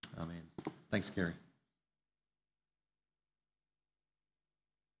Thanks, Gary.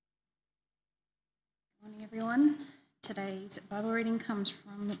 Good morning, everyone. Today's Bible reading comes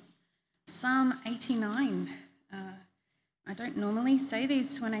from Psalm 89. I don't normally say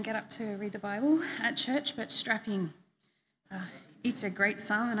this when I get up to read the Bible at church, but strap in. It's a great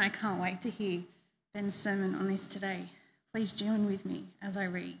psalm, and I can't wait to hear Ben's sermon on this today. Please join with me as I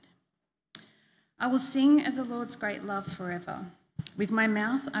read. I will sing of the Lord's great love forever. With my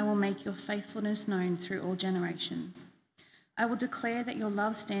mouth, I will make your faithfulness known through all generations. I will declare that your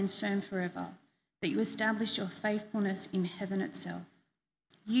love stands firm forever, that you established your faithfulness in heaven itself.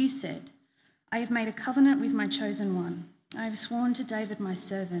 You said, I have made a covenant with my chosen one. I have sworn to David, my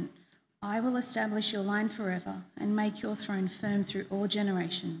servant, I will establish your line forever and make your throne firm through all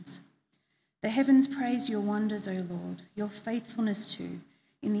generations. The heavens praise your wonders, O Lord, your faithfulness too,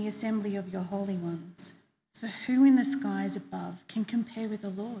 in the assembly of your holy ones. For who in the skies above can compare with the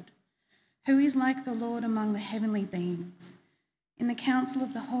Lord? Who is like the Lord among the heavenly beings? In the council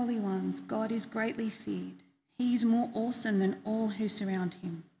of the holy ones, God is greatly feared. He is more awesome than all who surround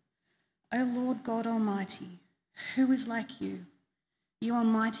him. O Lord God Almighty, who is like you? You are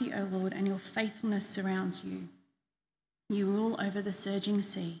mighty, O Lord, and your faithfulness surrounds you. You rule over the surging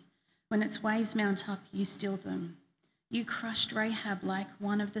sea. When its waves mount up, you still them. You crushed Rahab like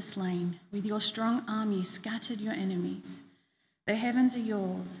one of the slain. With your strong arm, you scattered your enemies. The heavens are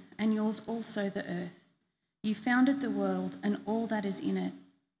yours, and yours also the earth. You founded the world and all that is in it.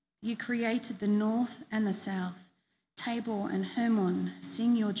 You created the north and the south. Tabor and Hermon,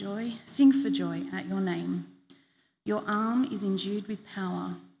 sing for joy at your name. Your arm is endued with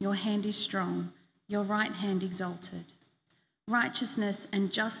power. Your hand is strong. Your right hand exalted. Righteousness and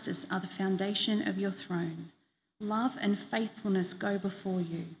justice are the foundation of your throne. Love and faithfulness go before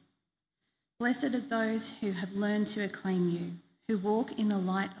you. Blessed are those who have learned to acclaim you, who walk in the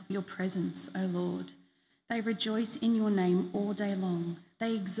light of your presence, O Lord. They rejoice in your name all day long.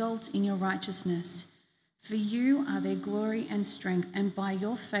 They exult in your righteousness. For you are their glory and strength, and by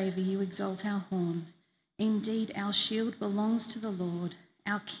your favour you exalt our horn. Indeed, our shield belongs to the Lord,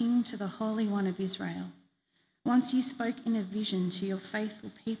 our King to the Holy One of Israel. Once you spoke in a vision to your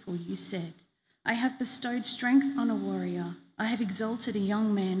faithful people, you said, I have bestowed strength on a warrior. I have exalted a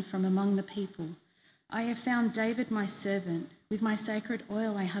young man from among the people. I have found David my servant. With my sacred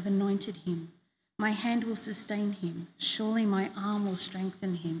oil I have anointed him. My hand will sustain him. Surely my arm will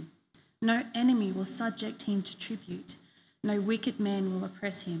strengthen him. No enemy will subject him to tribute. No wicked man will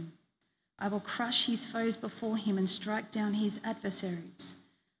oppress him. I will crush his foes before him and strike down his adversaries.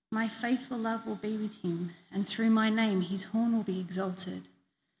 My faithful love will be with him, and through my name his horn will be exalted.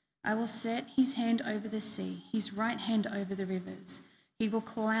 I will set his hand over the sea, his right hand over the rivers. He will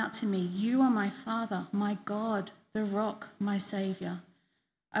call out to me, you are my Father, my God, the rock, my Saviour.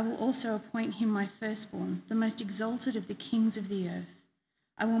 I will also appoint him my firstborn, the most exalted of the kings of the earth.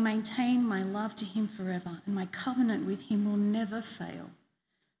 I will maintain my love to him forever, and my covenant with him will never fail.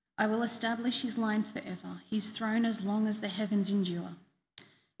 I will establish his line forever, his throne as long as the heavens endure.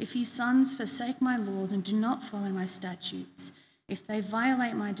 If his sons forsake my laws and do not follow my statutes, if they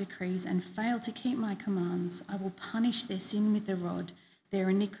violate my decrees and fail to keep my commands, I will punish their sin with the rod, their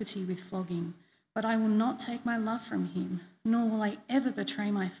iniquity with flogging. But I will not take my love from him, nor will I ever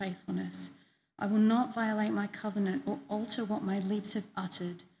betray my faithfulness. I will not violate my covenant or alter what my lips have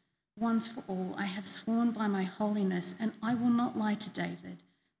uttered. Once for all, I have sworn by my holiness, and I will not lie to David,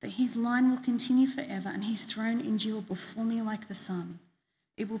 that his line will continue forever and his throne endure before me like the sun.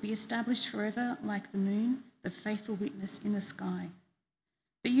 It will be established forever like the moon, the faithful witness in the sky.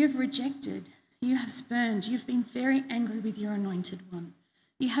 But you have rejected, you have spurned, you have been very angry with your anointed one.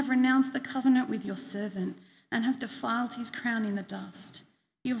 You have renounced the covenant with your servant and have defiled his crown in the dust.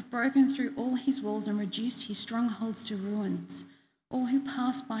 You have broken through all his walls and reduced his strongholds to ruins. All who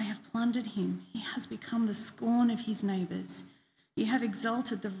pass by have plundered him. He has become the scorn of his neighbours. You have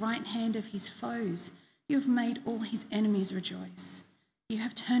exalted the right hand of his foes. You have made all his enemies rejoice. You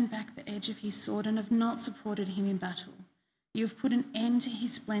have turned back the edge of his sword and have not supported him in battle. You have put an end to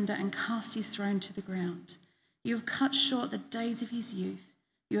his splendour and cast his throne to the ground. You have cut short the days of his youth.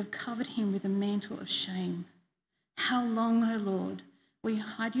 You have covered him with a mantle of shame. How long, O Lord, will you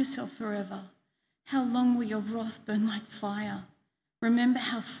hide yourself forever? How long will your wrath burn like fire? Remember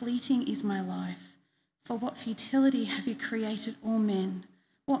how fleeting is my life. For what futility have you created all men?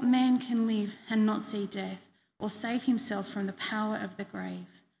 What man can live and not see death, or save himself from the power of the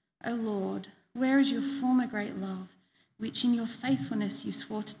grave? O Lord, where is your former great love, which in your faithfulness you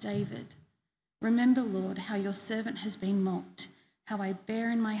swore to David? Remember, Lord, how your servant has been mocked, how I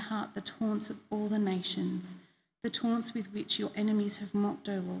bear in my heart the taunts of all the nations, the taunts with which your enemies have mocked,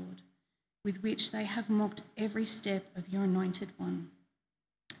 O Lord. with which they have mocked every step of your anointed one.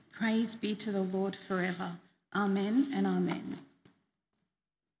 Praise be to the Lord forever. Amen and amen.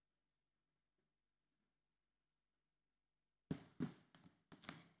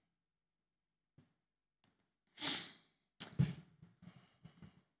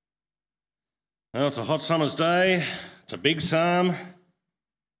 Well, it's a hot summer's day. It's a big psalm.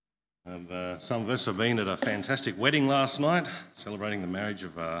 Some of us have been at a fantastic wedding last night, celebrating the marriage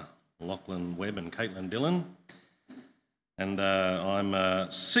of Lachlan Webb and Caitlin Dillon. And I'm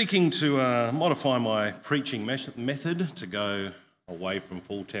seeking to modify my preaching method to go away from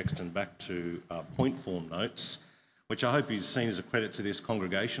full text and back to point form notes, which I hope is seen as a credit to this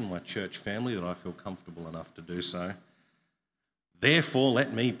congregation, my church family, that I feel comfortable enough to do so. Therefore,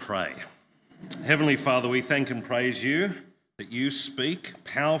 let me pray. Heavenly Father, we thank and praise you that you speak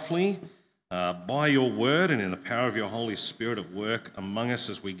powerfully by your word and in the power of your Holy Spirit at work among us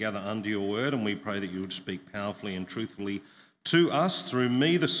as we gather under your word, and we pray that you would speak powerfully and truthfully to us through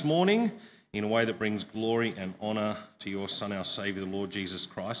me this morning in a way that brings glory and honour to your Son, our Saviour, the Lord Jesus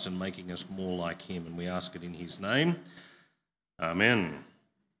Christ, and making us more like him, and we ask it in his name. Amen.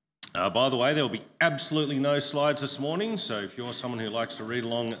 By the way, there will be absolutely no slides this morning, so if you're someone who likes to read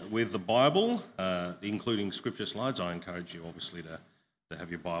along with the Bible, including scripture slides, I encourage you obviously to have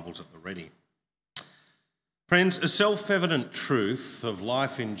your Bibles at the ready. Friends, a self-evident truth of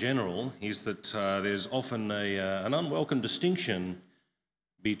life in general is that there's often an unwelcome distinction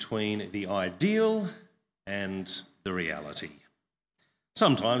between the ideal and the reality.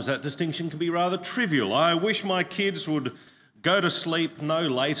 Sometimes that distinction can be rather trivial. I wish my kids would go to sleep no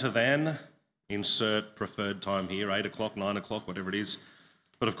later than, insert preferred time here, 8 o'clock, 9 o'clock, whatever it is.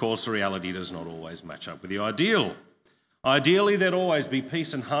 But of course, the reality does not always match up with the ideal. Ideally, there'd always be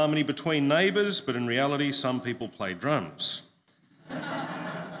peace and harmony between neighbours, but in reality, some people play drums.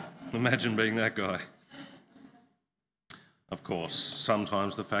 Imagine being that guy. Of course,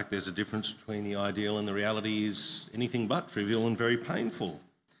 sometimes the fact there's a difference between the ideal and the reality is anything but trivial and very painful.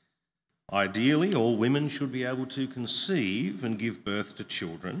 Ideally, all women should be able to conceive and give birth to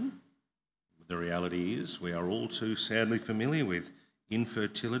children. The reality is we are all too sadly familiar with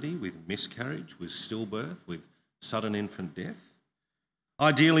infertility, with miscarriage, with stillbirth, with sudden infant death.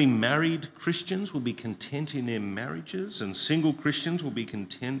 Ideally, married Christians will be content in their marriages and single Christians will be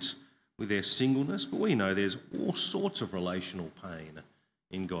content with their singleness, but we know there's all sorts of relational pain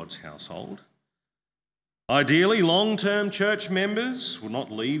in God's household. Ideally, long-term church members will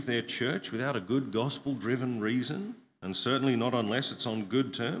not leave their church without a good gospel-driven reason, and certainly not unless it's on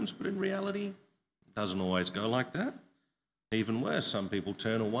good terms, but in reality, it doesn't always go like that. Even worse, some people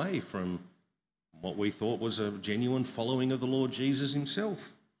turn away from what we thought was a genuine following of the Lord Jesus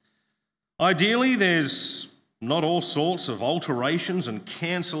himself. Ideally, there's not all sorts of alterations and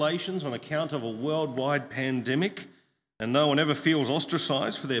cancellations on account of a worldwide pandemic, and no one ever feels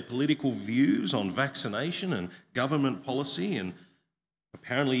ostracised for their political views on vaccination and government policy, and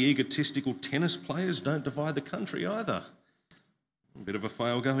apparently egotistical tennis players don't divide the country either. A bit of a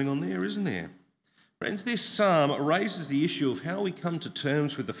fail going on there, isn't there? Friends, this psalm raises the issue of how we come to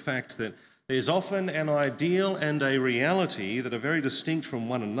terms with the fact that there's often an ideal and a reality that are very distinct from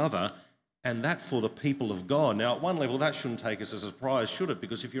one another, and that for the people of God. Now, at one level, that shouldn't take us as a surprise, should it?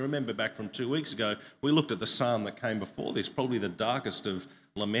 Because if you remember back from 2 weeks ago, we looked at the psalm that came before this, probably the darkest of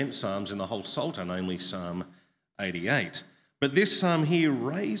lament psalms in the whole Psalter, namely Psalm 88. But this psalm here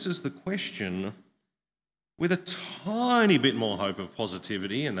raises the question with a tiny bit more hope of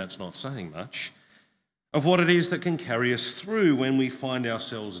positivity, and that's not saying much, of what it is that can carry us through when we find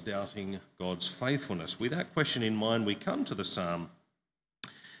ourselves doubting God's faithfulness. With that question in mind, we come to the psalm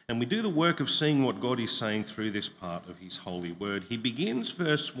and we do the work of seeing what God is saying through this part of his holy word. He begins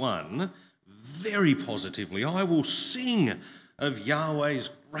verse 1 very positively. I will sing of Yahweh's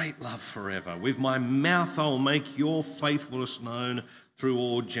great love forever. With my mouth I will make your faithfulness known through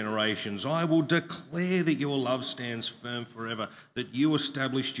all generations. I will declare that your love stands firm forever, that you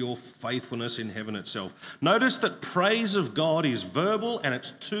established your faithfulness in heaven itself. Notice that praise of God is verbal and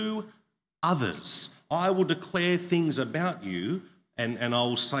it's to others. I will declare things about you, and I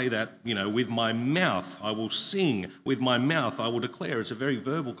will say that, with my mouth I will sing, with my mouth I will declare. It's a very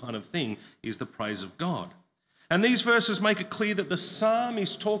verbal kind of thing, is the praise of God. And these verses make it clear that the psalm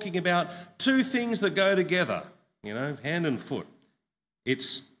is talking about two things that go together, hand and foot.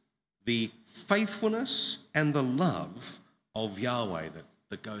 It's the faithfulness and the love of Yahweh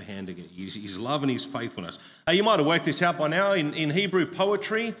that go hand together, his love and his faithfulness. You might have worked this out by now. In Hebrew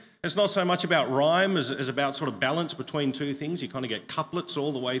poetry, it's not so much about rhyme as about sort of balance between two things. You kind of get couplets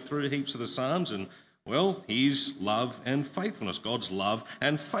all the way through heaps of the Psalms, and Well, his love and faithfulness. God's love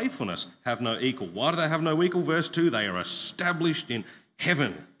and faithfulness have no equal. Why do they have no equal? Verse 2, they are established in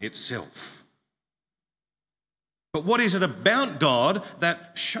heaven itself. But what is it about God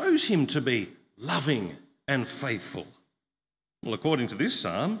that shows him to be loving and faithful? Well, according to this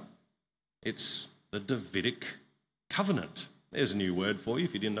psalm, it's the Davidic covenant. There's a new word for you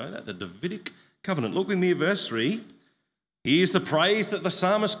if you didn't know that, the Davidic covenant. Look with me at verse 3. Here's the praise that the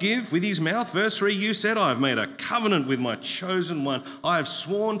psalmist gives with his mouth. Verse 3, you said, I have made a covenant with my chosen one. I have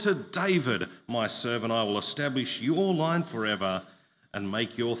sworn to David, my servant, I will establish your line forever and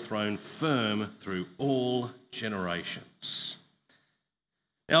make your throne firm through all generations.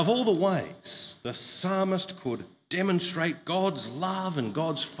 Now, of all the ways the psalmist could demonstrate God's love and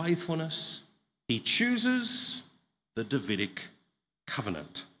God's faithfulness, he chooses the Davidic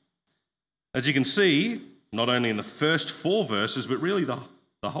covenant. As you can see, not only in the first 4 verses, but really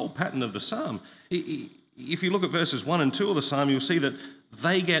the whole pattern of the psalm. If you look at verses 1 and 2 of the psalm, you'll see that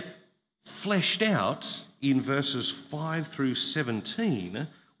they get fleshed out in verses 5 through 17,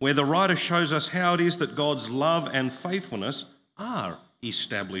 where the writer shows us how it is that God's love and faithfulness are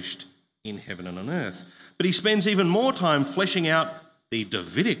established in heaven and on earth. But he spends even more time fleshing out the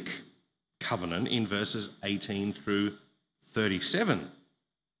Davidic covenant in verses 18 through 37.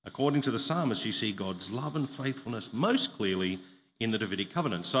 According to the psalmist, you see God's love and faithfulness most clearly in the Davidic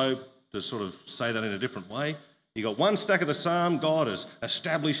covenant. So, to sort of say that in a different way, you got one stack of the psalm, God has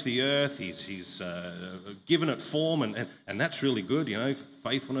established the earth, he's given it form, and that's really good, you know,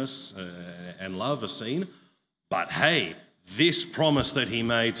 faithfulness and love are seen. But hey, this promise that he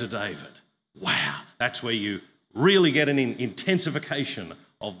made to David, wow, that's where you really get an intensification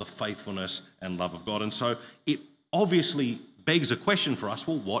of the faithfulness and love of God. And so it obviously begs a question for us,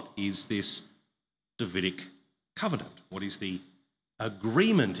 well, what is this Davidic covenant? What is the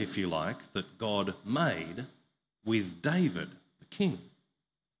agreement, if you like, that God made with David, the king?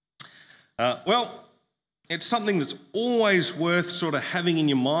 Well, it's something that's always worth sort of having in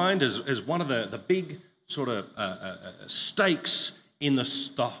your mind as one of the big sort of stakes in the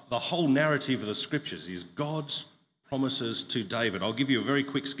whole narrative of the scriptures is God's promises to David. I'll give you a very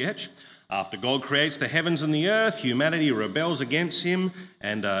quick sketch. After God creates the heavens and the earth, humanity rebels against him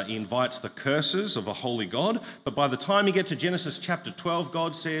and invites the curses of a holy God. But by the time you get to Genesis chapter 12,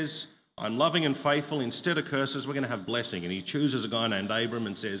 God says, I'm loving and faithful. Instead of curses, we're going to have blessing. And he chooses a guy named Abram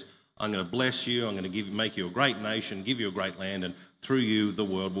and says, I'm going to bless you. I'm going to make you a great nation, give you a great land, and through you the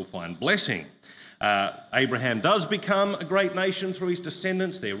world will find blessing. Abraham does become a great nation through his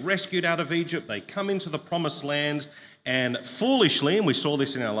descendants. They're rescued out of Egypt. They come into the promised land. And foolishly, and we saw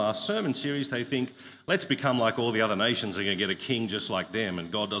this in our last sermon series, they think, let's become like all the other nations and going to get a king just like them.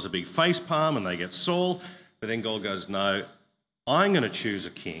 And God does a big face palm and they get Saul. But then God goes, no, I'm going to choose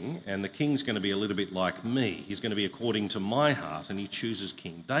a king, and the king's going to be a little bit like me. He's going to be according to my heart, and he chooses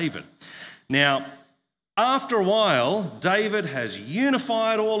King David. Now, after a while, David has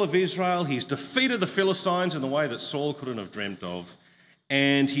unified all of Israel. He's defeated the Philistines in the way that Saul couldn't have dreamt of.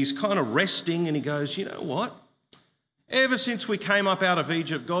 And he's kind of resting, and he goes, you know what? Ever since we came up out of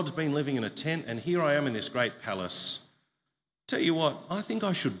Egypt, God's been living in a tent, and here I am in this great palace. Tell you what, I think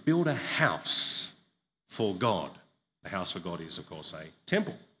I should build a house for God. The house for God is, of course, a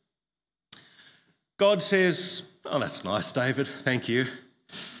temple. God says, oh, that's nice, David, thank you.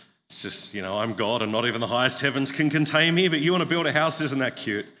 It's just, you know, I'm God and not even the highest heavens can contain me, but you want to build a house, isn't that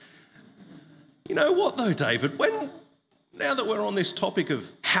cute? You know what though, David, now that we're on this topic of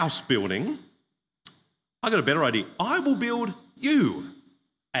house building, I got a better idea. I will build you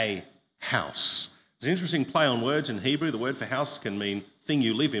a house. There's an interesting play on words in Hebrew. The word for house can mean thing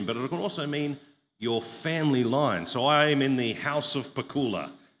you live in, but it can also mean your family line. So I am in the house of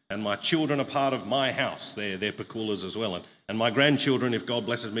Pekula, and my children are part of my house. They're Pekulas as well. And my grandchildren, if God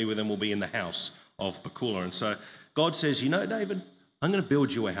blesses me with them, will be in the house of Pekula. And so God says, you know, David, I'm going to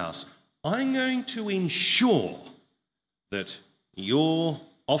build you a house. I'm going to ensure that your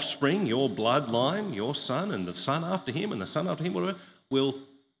offspring, your bloodline, your son and the son after him and the son after him, whatever, will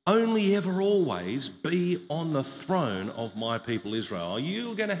only ever always be on the throne of my people Israel.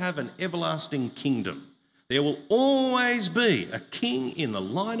 You're going to have an everlasting kingdom. There will always be a king in the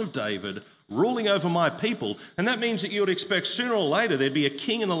line of David ruling over my people, and that means that you would expect sooner or later there'd be a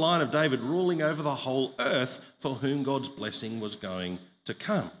king in the line of David ruling over the whole earth for whom God's blessing was going to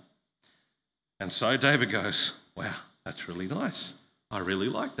come. And so David goes, wow, that's really nice. I really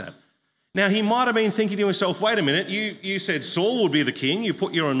like that. Now, he might have been thinking to himself, wait a minute, you said Saul would be the king, you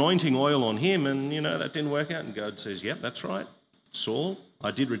put your anointing oil on him, and, you know, that didn't work out. And God says, yep, that's right. Saul,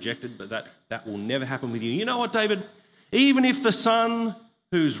 I did reject it, but that will never happen with you. You know what, David? Even if the son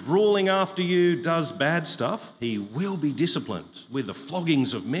who's ruling after you does bad stuff, he will be disciplined. With the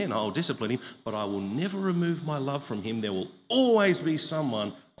floggings of men, I'll discipline him, but I will never remove my love from him. There will always be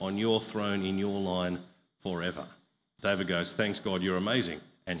someone on your throne, in your line, forever. David goes, thanks God, you're amazing.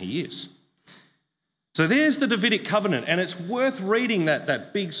 And he is. So there's the Davidic covenant, and it's worth reading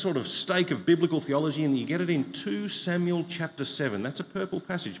that big sort of stake of biblical theology, and you get it in 2 Samuel chapter 7. That's a purple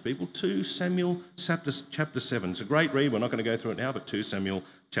passage, people. 2 Samuel chapter 7. It's a great read. We're not going to go through it now, but 2 Samuel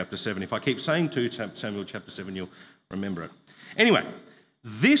chapter 7. If I keep saying 2 Samuel chapter 7, you'll remember it. Anyway,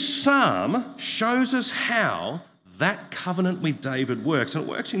 this psalm shows us how that covenant with David works, and it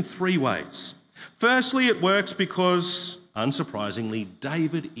works in 3 ways. Firstly, it works because, unsurprisingly,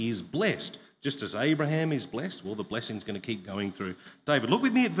 David is blessed. Just as Abraham is blessed, well, the blessing's going to keep going through David. Look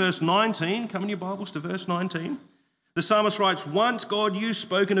with me at verse 19. Come in your Bibles to verse 19. The psalmist writes, once, God, you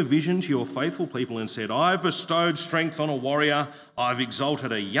spoke in a vision to your faithful people and said, I've bestowed strength on a warrior. I've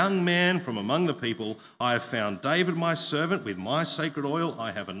exalted a young man from among the people. I have found David, my servant, with my sacred oil.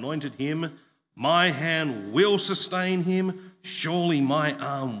 I have anointed him. My hand will sustain him. Surely my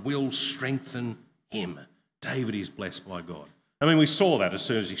arm will strengthen him. David is blessed by God. I mean, we saw that as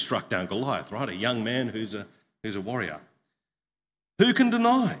soon as he struck down Goliath, right? A young man who's a warrior. Who can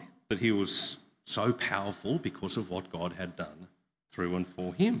deny that he was so powerful because of what God had done through and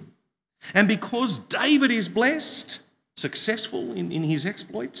for him? And because David is blessed, successful in his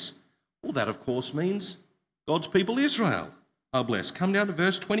exploits, well, that of course means God's people Israel are blessed. Come down to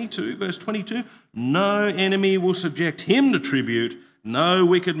verse 22. Verse 22, no enemy will subject him to tribute. No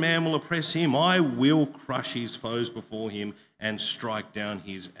wicked man will oppress him. I will crush his foes before him and strike down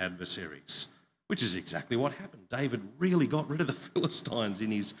his adversaries. Which is exactly what happened. David really got rid of the Philistines in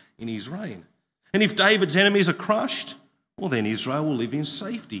his reign. And if David's enemies are crushed, well, then Israel will live in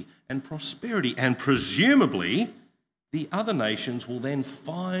safety and prosperity. And presumably, the other nations will then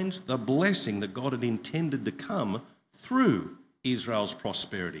find the blessing that God had intended to come through Israel's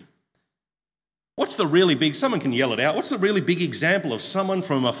prosperity. What's the really big, someone can yell it out, what's the really big example of someone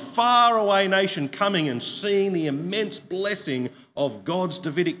from a faraway nation coming and seeing the immense blessing of God's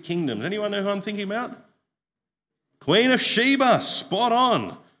Davidic kingdoms? Anyone know who I'm thinking about? Queen of Sheba, spot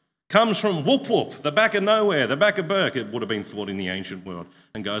on. Comes from Whoop Whoop, the back of nowhere, the back of Burke, it would have been thought in the ancient world,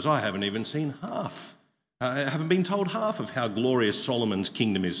 and goes, I haven't even seen half. I haven't been told half of how glorious Solomon's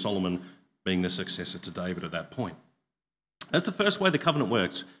kingdom is, Solomon being the successor to David at that point. That's the first way the covenant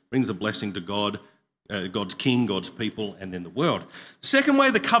works. Brings the blessing to God, God's king, God's people, and then the world. The second way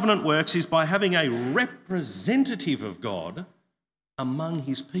the covenant works is by having a representative of God among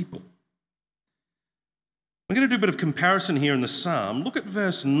his people. We're going to do a bit of comparison here in the psalm. Look at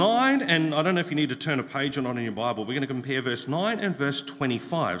verse 9, and I don't know if you need to turn a page or not in your Bible. We're going to compare verse 9 and verse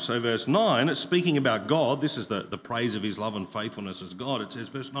 25. So verse 9, it's speaking about God. This is the praise of his love and faithfulness as God. It says,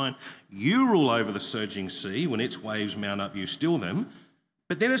 verse 9, you rule over the surging sea. When its waves mount up, you still them.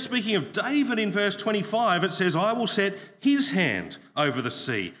 But then it's speaking of David in verse 25. It says, I will set his hand over the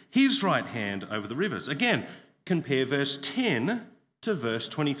sea, his right hand over the rivers. Again, compare verse 10 to verse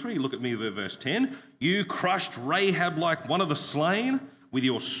 23. Look at me with verse 10. You crushed Rahab like one of the slain. With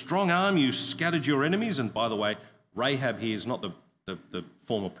your strong arm, you scattered your enemies. And by the way, Rahab here is not the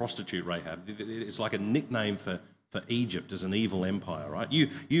former prostitute Rahab. It's like a nickname for Egypt as an evil empire, right?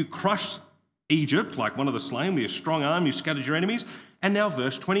 You crushed Egypt like one of the slain. With your strong arm, you scattered your enemies. And now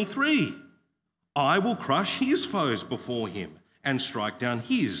verse 23. I will crush his foes before him and strike down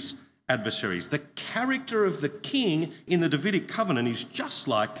his adversaries. The character of the king in the Davidic covenant is just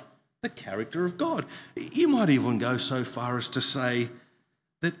like the character of God. You might even go so far as to say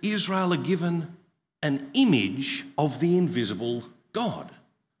that Israel are given an image of the invisible God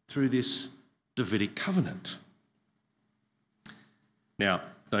through this Davidic covenant. Now,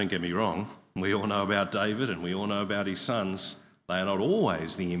 don't get me wrong, we all know about David and we all know about his sons. They are not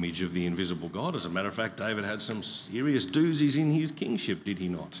always the image of the invisible God. As a matter of fact, David had some serious doozies in his kingship, did he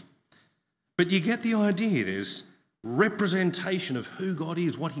not? But you get the idea. There's representation of who God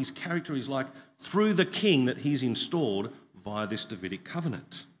is, what his character is like through the king that he's installed via this Davidic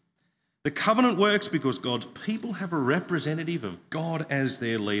covenant. The covenant works because God's people have a representative of God as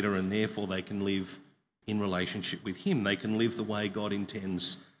their leader, and therefore they can live in relationship with him. They can live the way God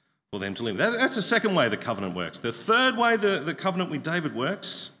intends for them to live. That's the second way the covenant works. The third way the covenant with David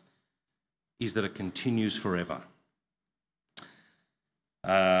works is that it continues forever.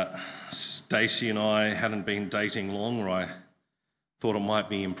 Stacey and I hadn't been dating long, or I thought it might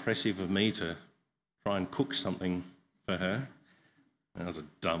be impressive of me to try and cook something for her. That was a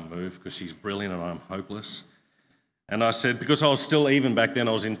dumb move because she's brilliant and I'm hopeless. And I said, because I was still, even back then,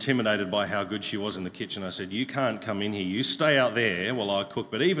 I was intimidated by how good she was in the kitchen. I said, you can't come in here. You stay out there while I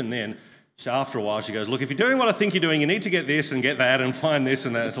cook. But even then, after a while, she goes, look, if you're doing what I think you're doing, you need to get this and get that and find this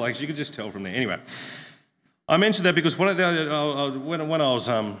and that. It's like, she could just tell from there. Anyway, I mentioned that because when I was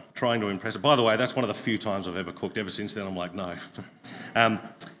trying to impress her, by the way, that's one of the few times I've ever cooked. Ever since then, I'm like, no.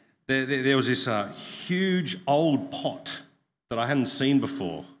 There was this huge old pot that I hadn't seen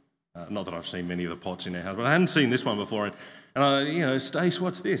before. Not that I've seen many of the pots in our house, but I hadn't seen this one before. And Stace,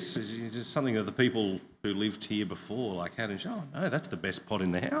 what's this? Is it something that the people who lived here before had? And she, oh, no, that's the best pot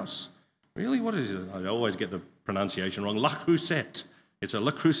in the house. Really? What is it? I always get the pronunciation wrong. Le Creuset. It's a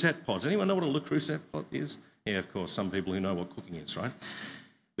Le Creuset pot. Does anyone know what a Le Creuset pot is? Yeah, of course, some people who know what cooking is, right?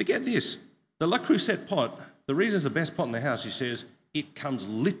 But get this. The Le Creuset pot, the reason it's the best pot in the house, she says, it comes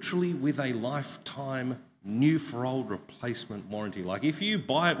literally with a lifetime new for old replacement warranty. Like if you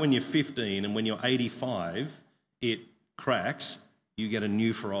buy it when you're 15 and when you're 85, it cracks, you get a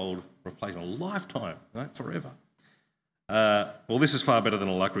new for old replacement, a lifetime, right? Forever. Well, this is far better than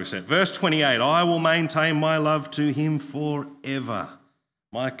a Le Creuset. Verse 28, I will maintain my love to him forever.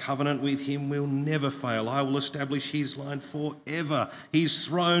 My covenant with him will never fail. I will establish his line forever. His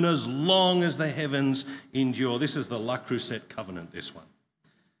throne as long as the heavens endure. This is the Le Creuset covenant, this one.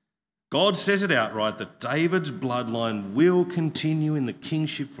 God says it outright that David's bloodline will continue in the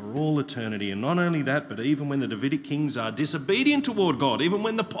kingship for all eternity. And not only that, but even when the Davidic kings are disobedient toward God, even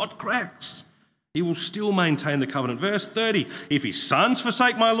when the pot cracks, he will still maintain the covenant. Verse 30, if his sons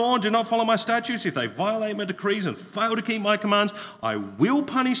forsake my law and do not follow my statutes, if they violate my decrees and fail to keep my commands, I will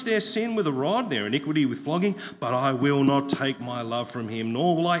punish their sin with a rod, their iniquity with flogging, but I will not take my love from him,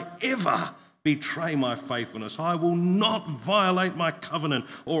 nor will I ever betray my faithfulness. I will not violate my covenant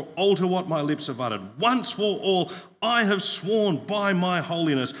or alter what my lips have uttered. Once for all, I have sworn by my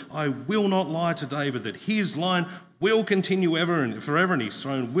holiness, I will not lie to David, that his line will continue ever and forever, and his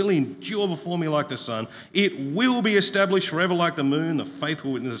throne will endure before me like the sun. It will be established forever like the moon, the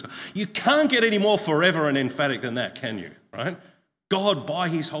faithful witness. You can't get any more forever and emphatic than that, can you? Right? God, by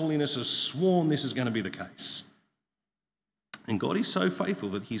his holiness, has sworn this is going to be the case. And God is so faithful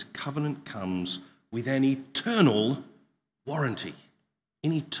that his covenant comes with an eternal warranty.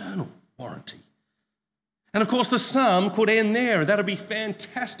 An eternal warranty. And of course, the psalm could end there. That would be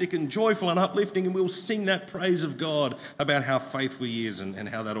fantastic and joyful and uplifting, and we'll sing that praise of God about how faithful he is and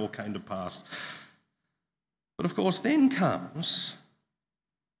how that all came to pass. But of course, then comes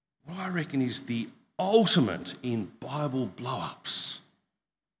what I reckon is the ultimate in Bible blow-ups.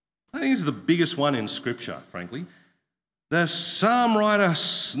 I think this is the biggest one in Scripture, frankly. The psalm writer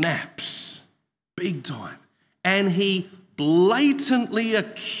snaps big time, and he blatantly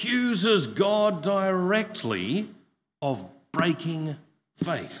accuses God directly of breaking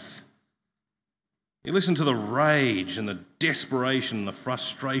faith. You listen to the rage and the desperation and the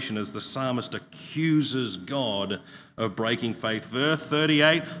frustration as the psalmist accuses God of breaking faith. Verse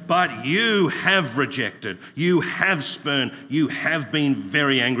 38, but you have rejected, you have spurned, you have been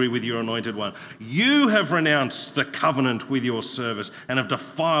very angry with your anointed one. You have renounced the covenant with your service and have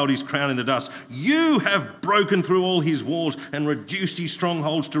defiled his crown in the dust. You have broken through all his walls and reduced his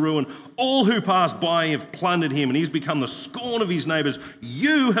strongholds to ruin. All who pass by have plundered him, and he's become the scorn of his neighbours.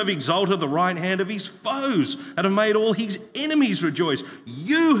 You have exalted the right hand of his foes and have made all his enemies rejoice.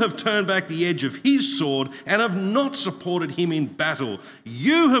 You have turned back the edge of his sword and have not supported him in battle.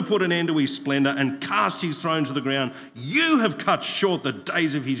 You have put an end to his splendour and cast his throne to the ground. You have cut short the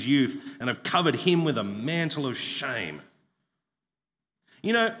days of his youth and have covered him with a mantle of shame.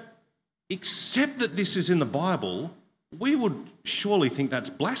 You know, except that this is in the Bible, we would surely think that's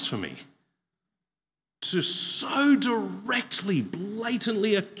blasphemy. To so directly,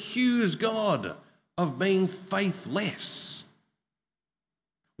 blatantly accuse God of being faithless.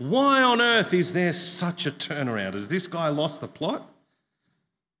 Why on earth is there such a turnaround? Has this guy lost the plot?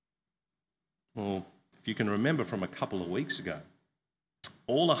 Well, if you can remember from a couple of weeks ago,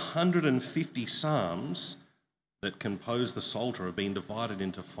 all 150 Psalms that compose the Psalter have been divided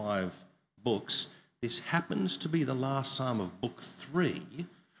into 5 books. This happens to be the last Psalm of Book 3,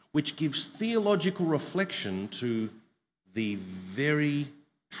 which gives theological reflection to the very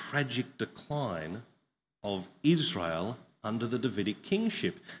tragic decline of Israel under the Davidic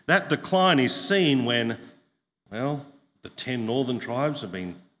kingship. That decline is seen when, well, the 10 northern tribes have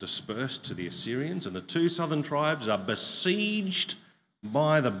been dispersed to the Assyrians, and the 2 southern tribes are besieged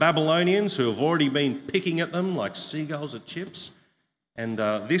by the Babylonians, who have already been picking at them like seagulls at chips. And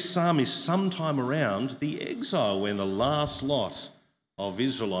this psalm is sometime around the exile, when the last lot of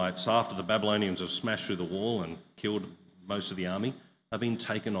Israelites, after the Babylonians have smashed through the wall and killed most of the army, have been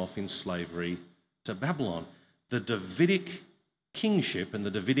taken off in slavery to Babylon. the Davidic kingship and the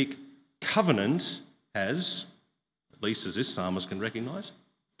Davidic covenant has, at least as this psalmist can recognise,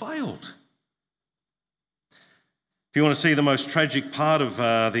 failed. If you want to see the most tragic part of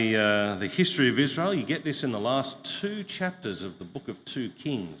the history of Israel, you get this in the last 2 chapters of the book of 2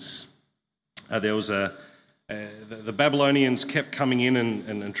 Kings. There was the Babylonians kept coming in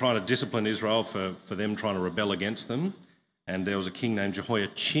and trying to discipline Israel for them trying to rebel against them. And there was a king named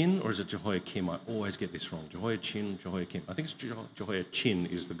Jehoiachin, or is it Jehoiakim? I always get this wrong. Jehoiachin, Jehoiakim. I think it's Jehoiachin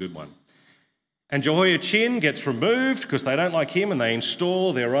is the good one. And Jehoiachin gets removed because they don't like him, and they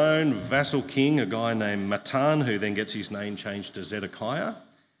install their own vassal king, a guy named Matan, who then gets his name changed to Zedekiah.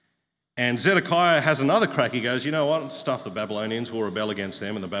 And Zedekiah has another crack. He goes, you know what, stuff the Babylonians, we'll rebel against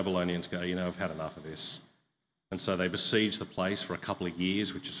them. And the Babylonians go, you know, I've had enough of this. And so they besiege the place for a couple of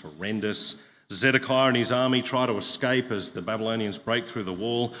years, which is horrendous. Zedekiah and his army try to escape as the Babylonians break through the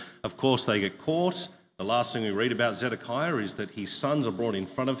wall. Of course, they get caught. The last thing we read about Zedekiah is that his sons are brought in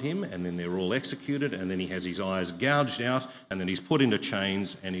front of him, and then they're all executed, and then he has his eyes gouged out, and then he's put into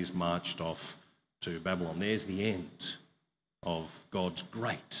chains and he's marched off to Babylon. There's the end of God's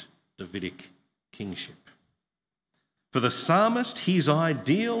great Davidic kingship. For the psalmist, his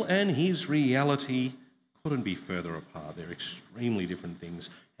ideal and his reality couldn't be further apart. They're extremely different things,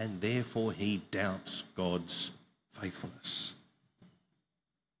 and therefore he doubts God's faithfulness.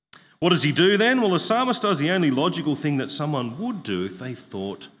 What does he do then? Well, the psalmist does the only logical thing that someone would do if they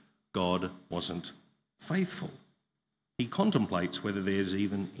thought God wasn't faithful. He contemplates whether there's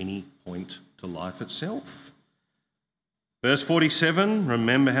even any point to life itself. Verse 47,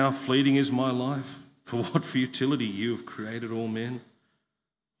 remember how fleeting is my life. For what futility you have created all men.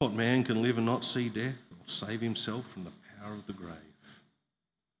 What man can live and not see death or save himself from the power of the grave?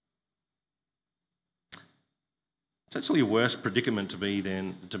 It's actually a worse predicament to be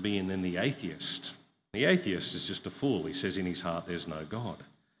in than the atheist. The atheist is just a fool. He says in his heart there's no God.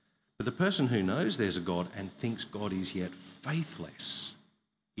 But the person who knows there's a God and thinks God is yet faithless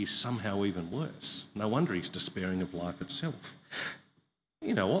is somehow even worse. No wonder he's despairing of life itself.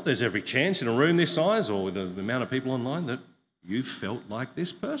 You know what? There's every chance in a room this size or with the amount of people online that you've felt like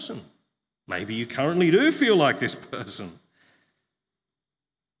this person. Maybe you currently do feel like this person.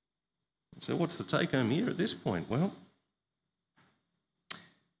 So what's the take home here at this point? Well,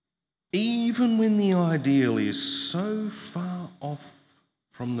 even when the ideal is so far off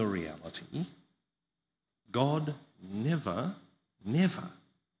from the reality, God never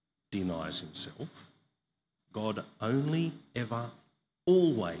denies himself. God only, ever,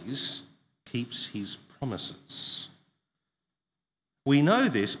 always keeps his promises. We know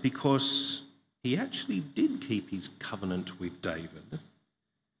this because he actually did keep his covenant with David,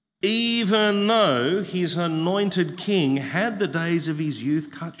 even though his anointed king had the days of his youth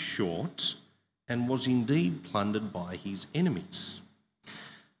cut short and was indeed plundered by his enemies.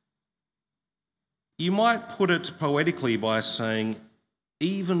 You might put it poetically by saying,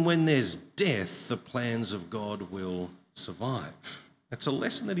 even when there's death, the plans of God will survive. It's a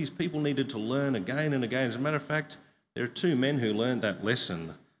lesson that his people needed to learn again and again. As a matter of fact, there are 2 men who learned that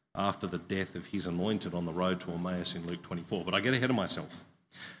lesson after the death of his anointed on the road to Emmaus in Luke 24. But I get ahead of myself.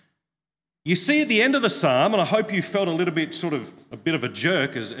 You see at the end of the psalm, and I hope you felt a bit of a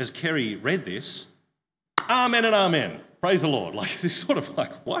jerk as Kerry read this, amen and amen. Praise the Lord. Like, it's sort of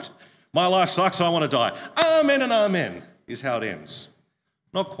like, what? My life sucks, I want to die. Amen and amen is how it ends.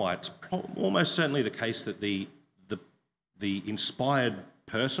 Not quite. Almost certainly the case that the inspired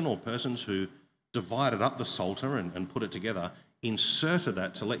person or persons who divided up the Psalter and put it together inserted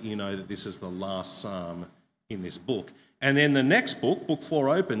that to let you know that this is the last psalm in this book. And then the next book, book 4,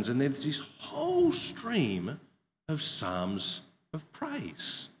 opens, and there's this whole stream of psalms of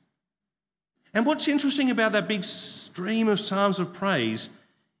praise. And what's interesting about that big stream of psalms of praise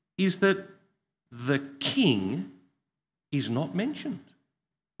is that the king is not mentioned.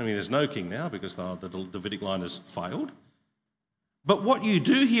 I mean, there's no king now because the Davidic line has failed. But what you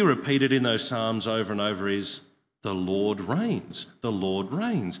do hear repeated in those psalms over and over is, the Lord reigns, the Lord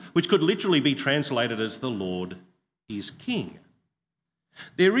reigns, which could literally be translated as the Lord is king.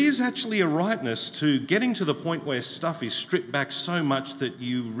 There is actually a rightness to getting to the point where stuff is stripped back so much that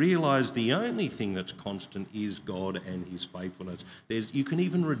you realise the only thing that's constant is God and his faithfulness. You can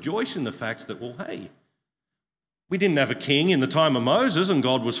even rejoice in the fact that, well, hey, we didn't have a king in the time of Moses and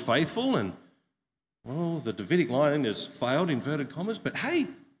God was faithful and, well, the Davidic line has failed, inverted commas, but hey,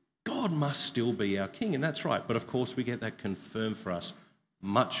 God must still be our king, and that's right. But of course, we get that confirmed for us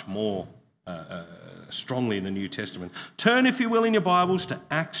much more strongly in the New Testament. Turn, if you will, in your Bibles to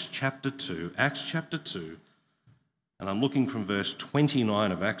Acts chapter 2. Acts chapter 2. And I'm looking from verse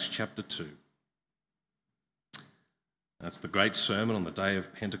 29 of Acts chapter 2. That's the great sermon on the day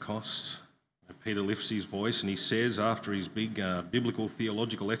of Pentecost. Peter lifts his voice and he says, after his big biblical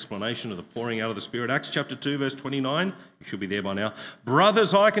theological explanation of the pouring out of the Spirit, Acts chapter 2, verse 29, you should be there by now.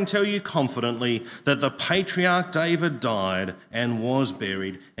 Brothers, I can tell you confidently that the patriarch David died and was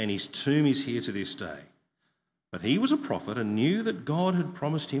buried, and his tomb is here to this day. But he was a prophet and knew that God had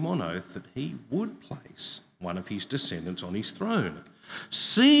promised him on oath that he would place one of his descendants on his throne.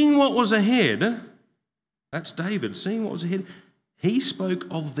 Seeing what was ahead, that's David, seeing what was ahead, he spoke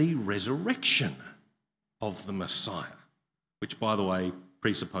of the resurrection of the Messiah, which, by the way,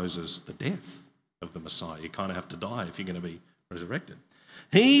 presupposes the death of the Messiah. You kind of have to die if you're going to be resurrected.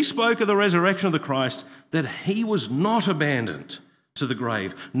 He spoke of the resurrection of the Christ, that he was not abandoned to the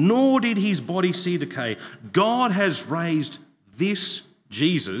grave, nor did his body see decay. God has raised this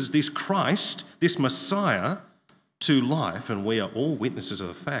Jesus, this Christ, this Messiah, to life, and we are all witnesses of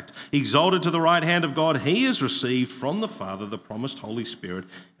the fact. Exalted to the right hand of God, he has received from the Father the promised Holy Spirit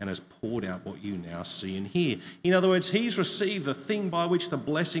and has poured out what you now see and hear. In other words, he's received the thing by which the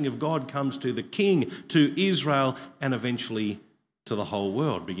blessing of God comes to the king, to Israel, and eventually to the whole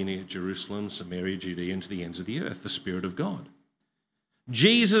world, beginning at Jerusalem, Samaria, Judea, and to the ends of the earth, the Spirit of God.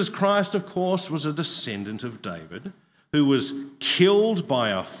 Jesus Christ, of course, was a descendant of David, who was killed by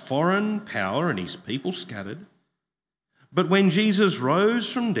a foreign power and his people scattered. But when Jesus rose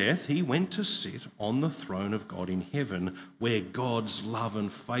from death, he went to sit on the throne of God in heaven, where God's love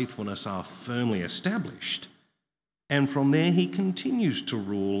and faithfulness are firmly established. And from there, he continues to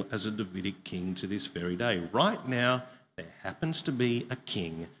rule as a Davidic king to this very day. Right now, there happens to be a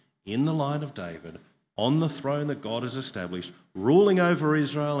king in the line of David on the throne that God has established, ruling over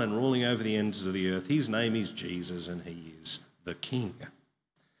Israel and ruling over the ends of the earth. His name is Jesus, and he is the king.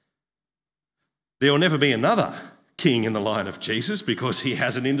 There will never be another king in the line of Jesus, because he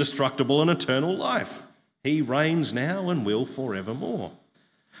has an indestructible and eternal life. He reigns now and will forevermore.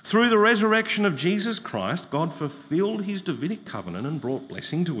 Through the resurrection of Jesus Christ, God fulfilled his Davidic covenant and brought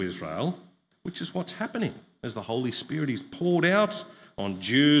blessing to Israel, which is what's happening as the Holy Spirit is poured out on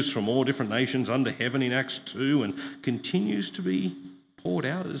Jews from all different nations under heaven in Acts 2, and continues to be poured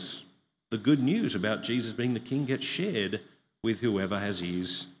out as the good news about Jesus being the king gets shared with whoever has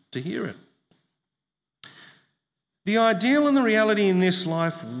ears to hear it. The ideal and the reality in this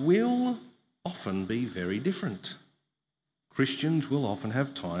life will often be very different. Christians will often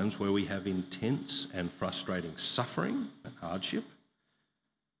have times where we have intense and frustrating suffering and hardship,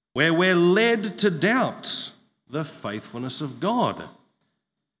 where we're led to doubt the faithfulness of God.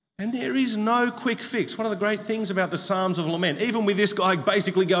 And there is no quick fix. One of the great things about the Psalms of Lament, even with this guy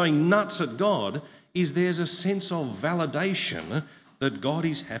basically going nuts at God, is there's a sense of validation that God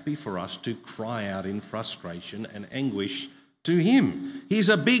is happy for us to cry out in frustration and anguish to him. He's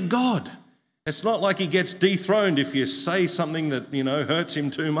a big God. It's not like he gets dethroned if you say something that, hurts him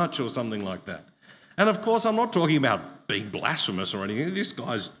too much or something like that. And of course, I'm not talking about being blasphemous or anything. This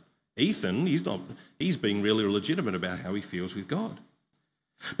guy's Ethan, he's being really legitimate about how he feels with God.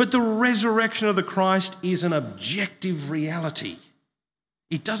 But the resurrection of the Christ is an objective reality.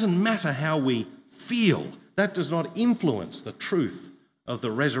 It doesn't matter how we feel. That does not influence the truth of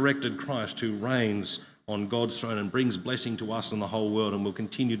the resurrected Christ, who reigns on God's throne and brings blessing to us and the whole world, and will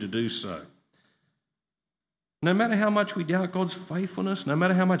continue to do so. No matter how much we doubt God's faithfulness, no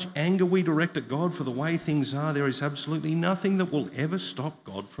matter how much anger we direct at God for the way things are, there is absolutely nothing that will ever stop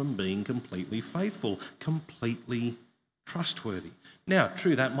God from being completely faithful, completely trustworthy. Now,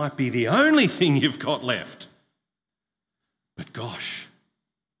 true, that might be the only thing you've got left. But gosh,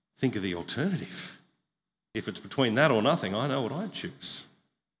 think of the alternative. If it's between that or nothing, I know what I'd choose.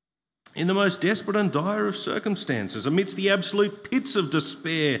 In the most desperate and dire of circumstances, amidst the absolute pits of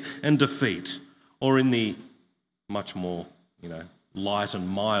despair and defeat, or in the much more, light and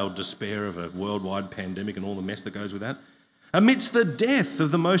mild despair of a worldwide pandemic and all the mess that goes with that, amidst the death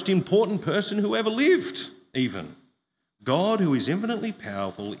of the most important person who ever lived, even, God, who is infinitely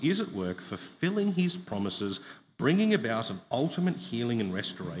powerful, is at work fulfilling his promises, bringing about an ultimate healing and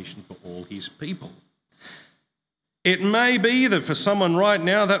restoration for all his people. It may be that for someone right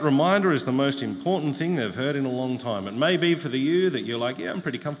now, that reminder is the most important thing they've heard in a long time. It may be for you that you're like, yeah, I'm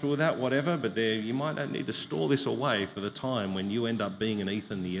pretty comfortable with that, whatever, but you might not need to store this away for the time when you end up being an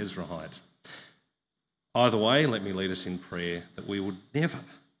Ethan the Ezrahite. Either way, let me lead us in prayer that we would never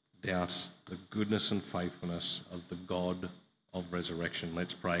doubt the goodness and faithfulness of the God of resurrection.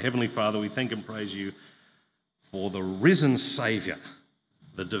 Let's pray. Heavenly Father, we thank and praise you for the risen Saviour,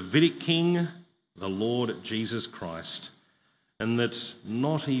 the Davidic King, the Lord Jesus Christ, and that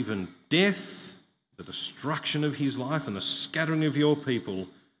not even death, the destruction of his life and the scattering of your people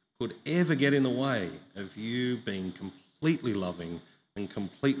could ever get in the way of you being completely loving and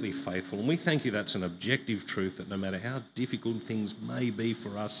completely faithful. And we thank you that's an objective truth, that no matter how difficult things may be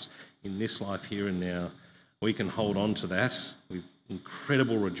for us in this life here and now, we can hold on to that with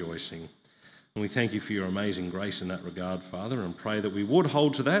incredible rejoicing. And we thank you for your amazing grace in that regard, Father, and pray that we would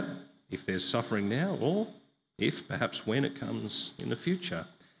hold to that if there's suffering now, or if perhaps when it comes in the future.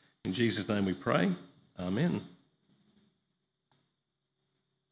 In Jesus' name we pray. Amen.